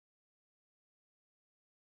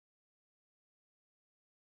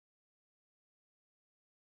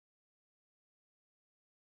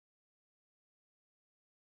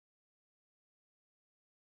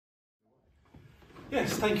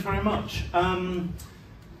Yes, thank you very much.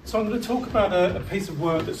 So I'm going to talk about a piece of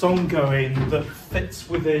work that's ongoing that fits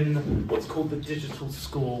within what's called the digital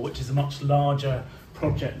score, which is a much larger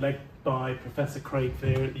project led by Professor Craig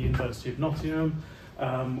Veer at the University of Nottingham,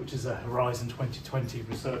 which is a Horizon 2020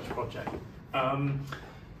 research project.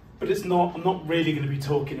 But I'm not really going to be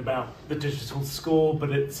talking about the digital score,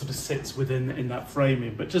 but it sort of sits within that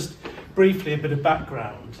framing. But just briefly, a bit of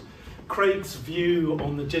background. Craig's view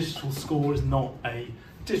on the digital score is not a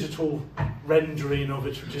digital rendering of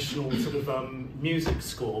a traditional sort of music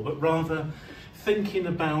score, but rather thinking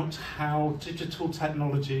about how digital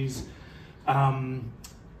technologies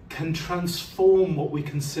can transform what we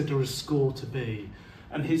consider a score to be.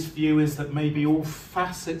 And his view is that maybe all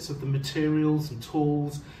facets of the materials and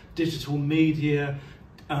tools, digital media,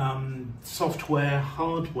 software,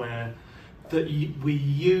 hardware that we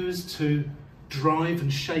use to drive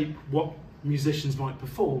and shape what musicians might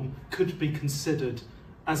perform could be considered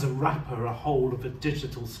as a wrapper, a whole of a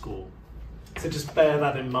digital score. So just bear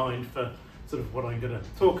that in mind for sort of what I'm going to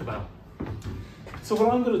talk about. So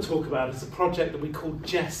what I'm going to talk about is a project that we call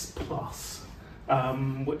Jess Plus,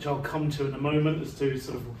 which I'll come to in a moment as to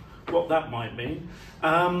sort of what that might mean.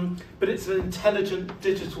 But it's an intelligent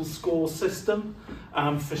digital score system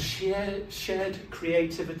for shared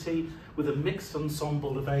creativity with a mixed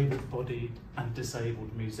ensemble of able-bodied and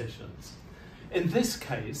disabled musicians. In this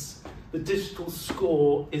case, the digital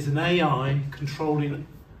score is an AI controlling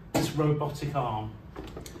this robotic arm.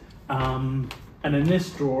 And in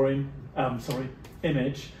this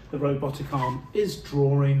image, the robotic arm is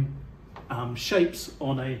drawing shapes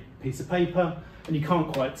on a piece of paper, and you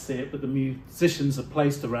can't quite see it, but the musicians are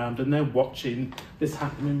placed around and they're watching this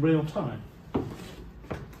happen in real time.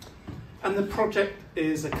 And the project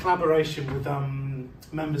is a collaboration with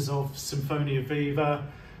members of Sinfonia Viva,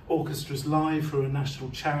 Orchestras Live, who are a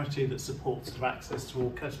national charity that supports sort of access to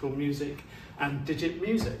orchestral music, and Digit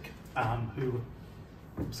Music, who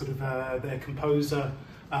sort of their composer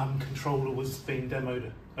controller was being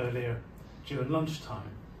demoed earlier during lunchtime.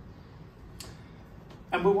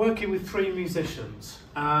 And we're working with 3 musicians,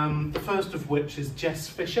 the first of which is Jess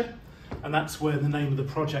Fisher, and that's where the name of the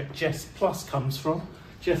project Jess Plus comes from.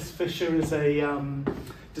 Jess Fisher is a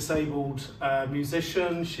disabled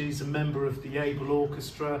musician. She's a member of the Able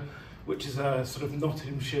Orchestra, which is a sort of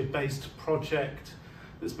Nottinghamshire-based project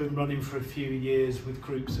that's been running for a few years with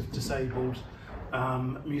groups of disabled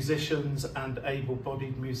musicians and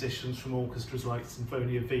able-bodied musicians from orchestras like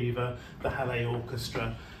Sinfonia Viva, the Halle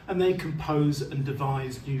Orchestra, and they compose and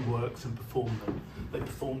devise new works and perform them. They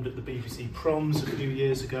performed at the BBC Proms a few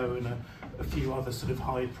years ago and a few other sort of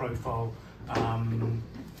high-profile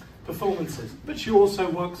performances. But she also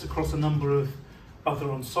works across a number of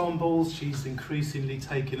other ensembles. She's increasingly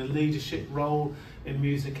taken a leadership role in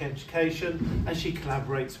music education, and she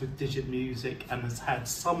collaborates with Digit Music and has had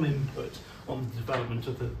some input on the development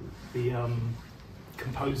of the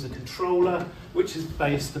composer controller, which is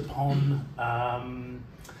based upon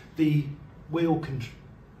the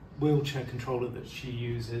wheelchair controller that she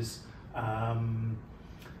uses. And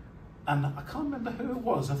I can't remember who it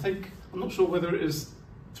was. I'm not sure whether it was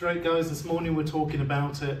 3 guys this morning were talking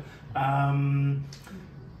about it.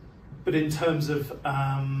 But in terms of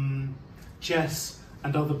Jess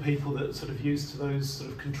and other people that are sort of used to those sort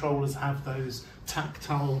of controllers have those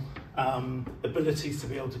tactile abilities to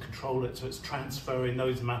be able to control it, so it's transferring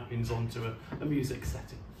those mappings onto a music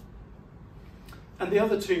setting. And the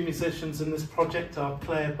other 2 musicians in this project are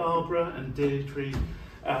Claire Barbara and Deirdre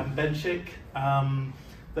Benchik.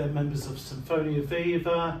 They're members of Sinfonia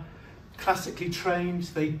Viva, classically trained.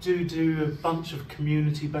 They do a bunch of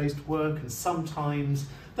community-based work, and sometimes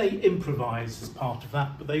they improvise as part of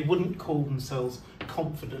that, but they wouldn't call themselves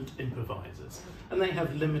confident improvisers. And they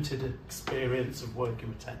have limited experience of working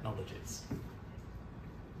with technologies.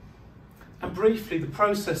 And briefly, the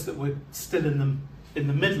process that we're still in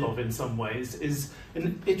the middle of in some ways is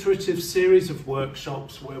an iterative series of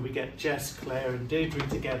workshops where we get Jess, Claire and Deirdre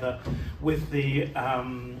together with the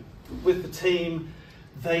team.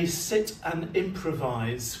 They sit and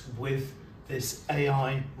improvise with this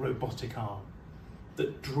AI robotic arm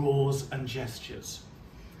that draws and gestures.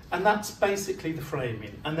 And that's basically the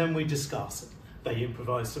framing. And then we discuss it. They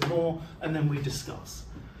improvise some more, and then we discuss.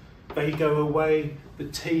 They go away, the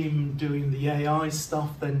team doing the AI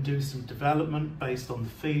stuff, then do some development based on the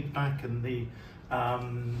feedback and the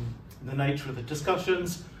nature of the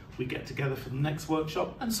discussions. We get together for the next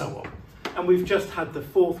workshop, and so on. And we've just had the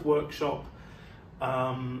 4th workshop,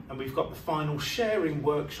 and we've got the final sharing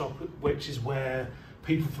workshop, which is where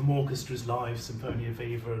people from Orchestras Live, Sinfonia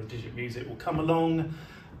Viva and Digit Music will come along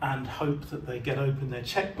and hope that they get open their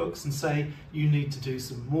checkbooks and say, you need to do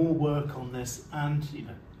some more work on this, and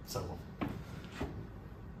so on.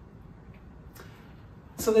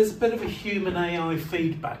 So there's a bit of a human AI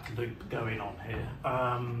feedback loop going on here,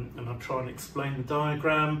 and I'll try and explain the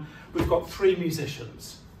diagram. We've got 3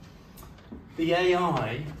 musicians. The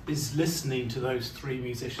AI is listening to those 3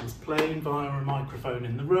 musicians playing via a microphone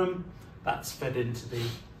in the room. That's fed into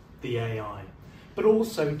the AI. But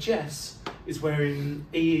also Jess is wearing an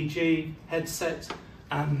EEG headset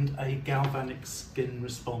and a galvanic skin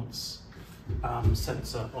response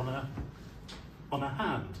sensor on her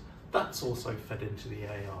hand. That's also fed into the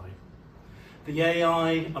AI. The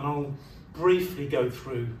AI, and I'll briefly go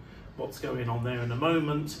through what's going on there in a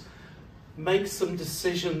moment, makes some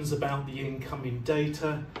decisions about the incoming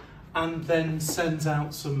data and then sends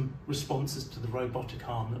out some responses to the robotic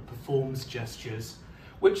arm that performs gestures,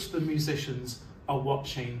 which the musicians are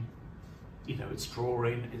watching. It's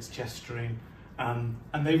drawing, it's gesturing, and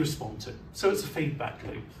they respond to. So it's a feedback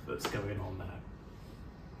loop that's going on there.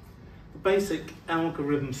 The basic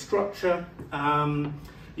algorithm structure,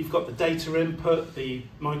 you've got the data input, the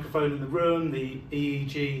microphone in the room, the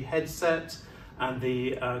EEG headset, and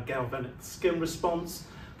the galvanic skin response.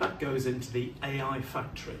 That goes into the AI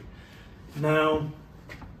factory. Now,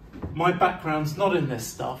 my background's not in this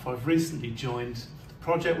stuff. I've recently joined the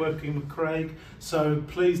project working with Craig, so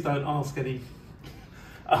please don't ask any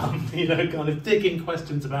kind of digging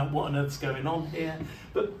questions about what on earth's going on here.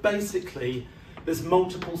 But basically, there's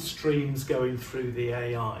multiple streams going through the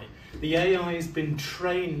AI. The AI has been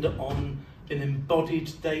trained on an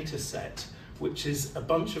embodied data set, which is a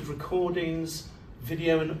bunch of recordings,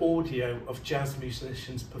 video and audio of jazz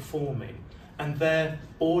musicians performing. And their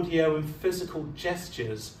audio and physical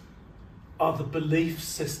gestures are the belief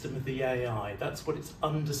system of the AI. That's what it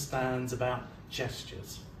understands about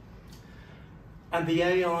gestures. And the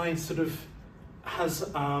AI sort of has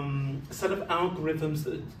a set of algorithms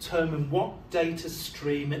that determine what data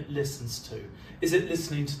stream it listens to. Is it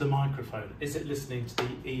listening to the microphone? Is it listening to the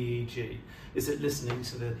EEG? Is it listening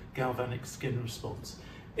to the galvanic skin response?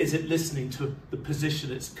 Is it listening to the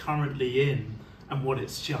position it's currently in and what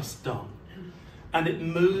it's just done? And it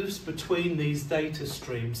moves between these data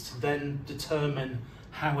streams to then determine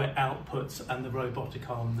how it outputs, and the robotic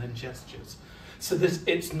arm then gestures. So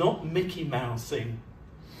it's not Mickey Mousing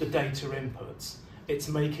the data inputs, it's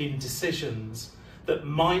making decisions that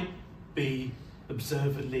might be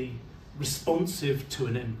observably responsive to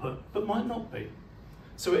an input, but might not be.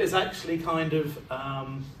 So it is actually kind of,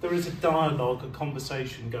 there is a dialogue, a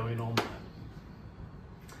conversation going on there.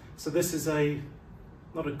 So this is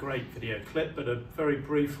not a great video clip, but a very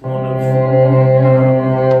brief one of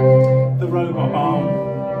the robot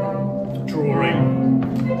arm drawing.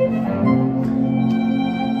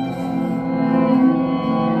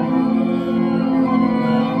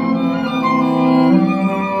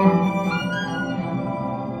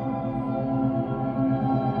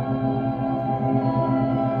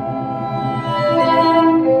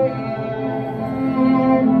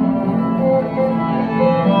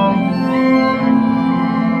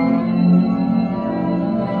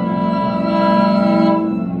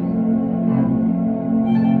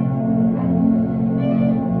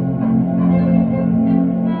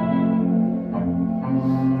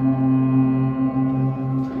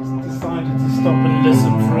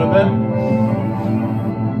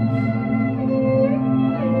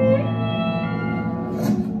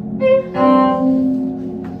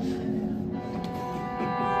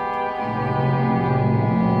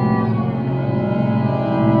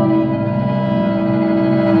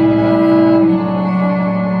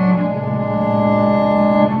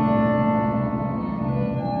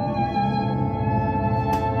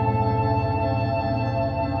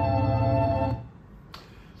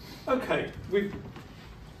 Okay, we've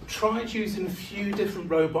tried using a few different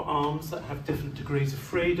robot arms that have different degrees of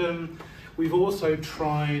freedom. We've also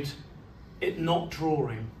tried it not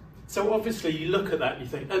drawing. So obviously you look at that and you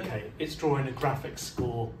think, okay, it's drawing a graphics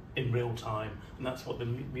score in real time, and that's what the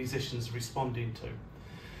musician's responding to.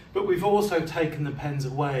 But we've also taken the pens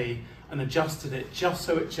away and adjusted it just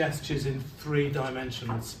so it gestures in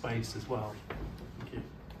 3-dimensional space as well. Thank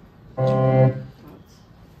you.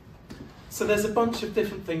 So there's a bunch of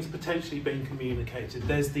different things potentially being communicated.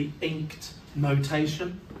 There's the inked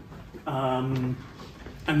notation, and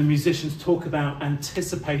the musicians talk about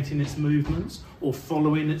anticipating its movements, or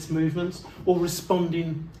following its movements, or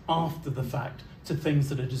responding after the fact to things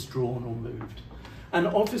that are just drawn or moved. And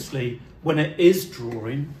obviously, when it is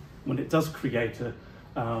drawing, when it does create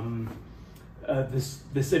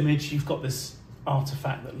this image, you've got this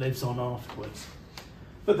artifact that lives on afterwards.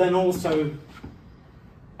 But then also,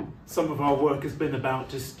 some of our work has been about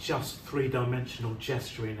just three-dimensional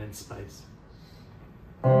gesturing in space.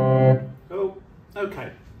 Oh,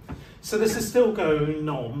 okay. So this is still going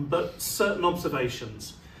on, but certain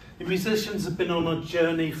observations. The musicians have been on a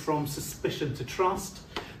journey from suspicion to trust.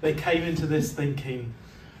 They came into this thinking,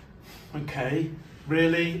 okay,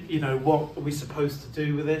 really, you know, what are we supposed to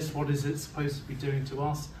do with this? What is it supposed to be doing to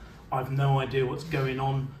us? I've no idea what's going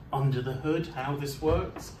on under the hood, how this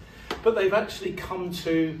works. But they've actually come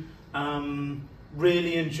to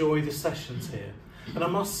really enjoy the sessions here. And I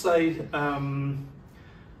must say,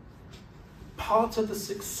 part of the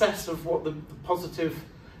success of what the positive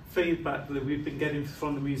feedback that we've been getting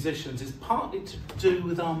from the musicians is partly to do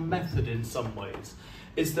with our method in some ways,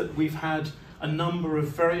 is that we've had a number of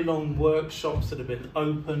very long workshops that have been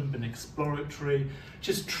open, been exploratory,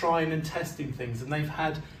 just trying and testing things, and they've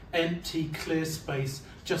had empty, clear space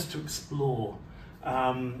just to explore.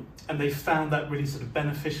 And they found that really sort of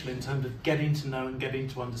beneficial in terms of getting to know and getting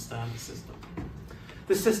to understand the system.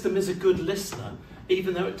 The system is a good listener,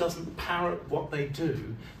 even though it doesn't parrot what they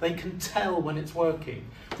do. They can tell when it's working.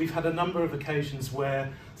 We've had a number of occasions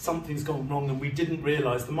where something's gone wrong and we didn't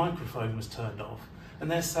realise the microphone was turned off. And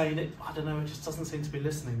they're saying, I don't know, it just doesn't seem to be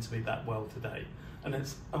listening to me that well today. And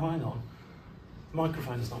it's, oh, hang on, the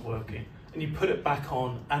microphone's not working. And you put it back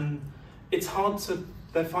on, and it's hard to,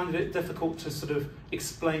 they're finding it difficult to sort of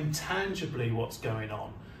explain tangibly what's going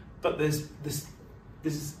on. But there's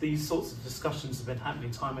these sorts of discussions have been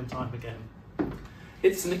happening time and time again.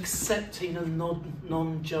 It's an accepting and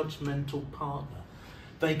non-judgmental partner.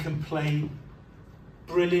 They can play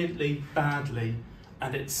brilliantly, badly,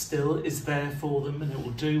 and it still is there for them, and it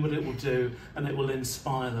will do what it will do, and it will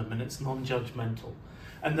inspire them, and it's non-judgmental.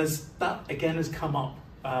 And that again has come up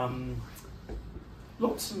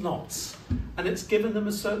lots and lots, and it's given them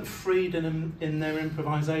a certain freedom in their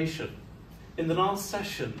improvisation. In the last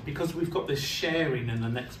session, because we've got this sharing in the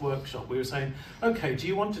next workshop, we were saying, okay, do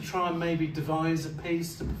you want to try and maybe devise a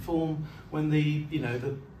piece to perform when the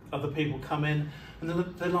other people come in? And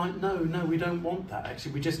they're like, no, we don't want that.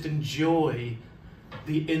 Actually, we just enjoy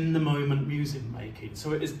the in-the-moment music making.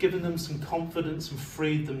 So it has given them some confidence and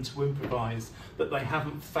freed them to improvise that they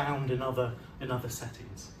haven't found in other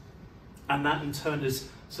settings. And that in turn has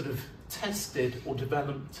sort of tested or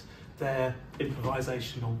developed their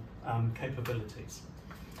improvisational capabilities.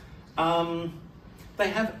 They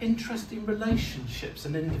have interesting relationships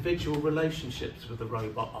and individual relationships with the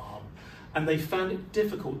robot arm, and they found it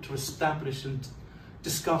difficult to establish and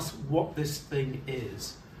discuss what this thing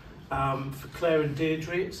is. For Claire and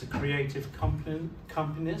Deirdre, it's a creative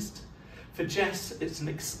accompanist. For Jess, it's an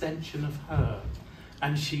extension of her,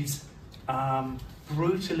 and she's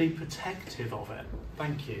brutally protective of it.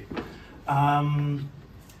 Thank you.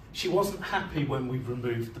 She wasn't happy when we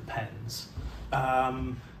removed the pens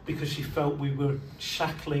because she felt we were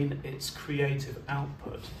shackling its creative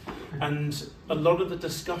output. And a lot of the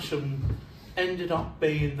discussion ended up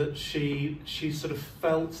being that she sort of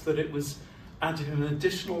felt that it was adding an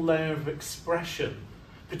additional layer of expression,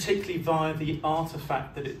 particularly via the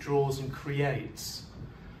artifact that it draws and creates,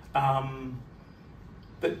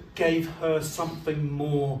 that gave her something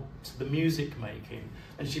more to the music making.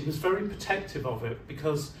 And she was very protective of it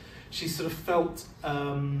because she sort of felt,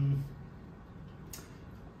 I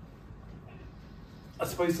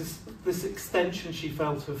suppose this extension she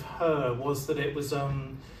felt of her was that it was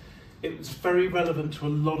very relevant to a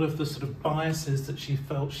lot of the sort of biases that she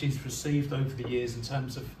felt she's received over the years in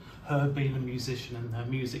terms of her being a musician and her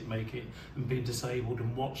music making and being disabled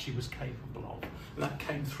and what she was capable of. And that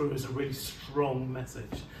came through as a really strong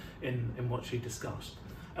message in what she discussed.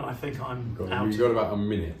 And I think I'm You've got about a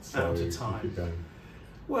minute, so out of time. Keep going.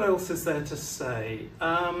 What else is there to say?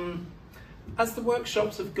 As the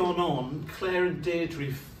workshops have gone on, Claire and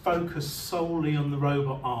Deirdre focused solely on the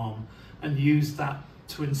robot arm and used that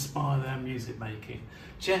to inspire their music making.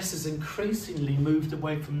 Jess has increasingly moved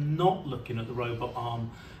away from not looking at the robot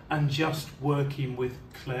arm and just working with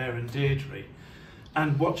Claire and Deirdre.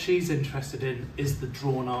 And what she's interested in is the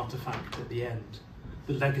drawn artifact at the end,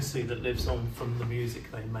 the legacy that lives on from the music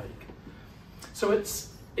they make. So it's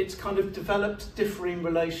kind of developed differing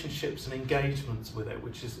relationships and engagements with it,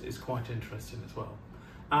 which is quite interesting as well.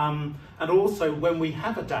 And also when we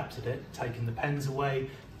have adapted it, taking the pens away,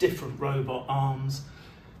 different robot arms,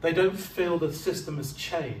 they don't feel the system has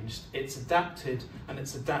changed. It's adapted, and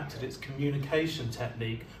it's adapted its communication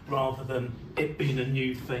technique rather than it being a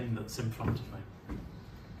new thing that's in front of me.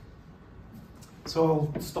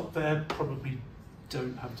 So I'll stop there. Probably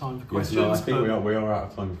don't have time for questions. Yes, no, I think we are out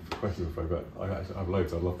of time for questions, I'm afraid, but I have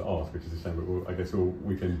loads I'd love to ask, which is a shame, but I guess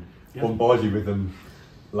we can bombard you with them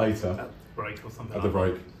later. At break or something. At the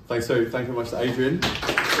break. Thank you very much to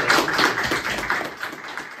Adrian.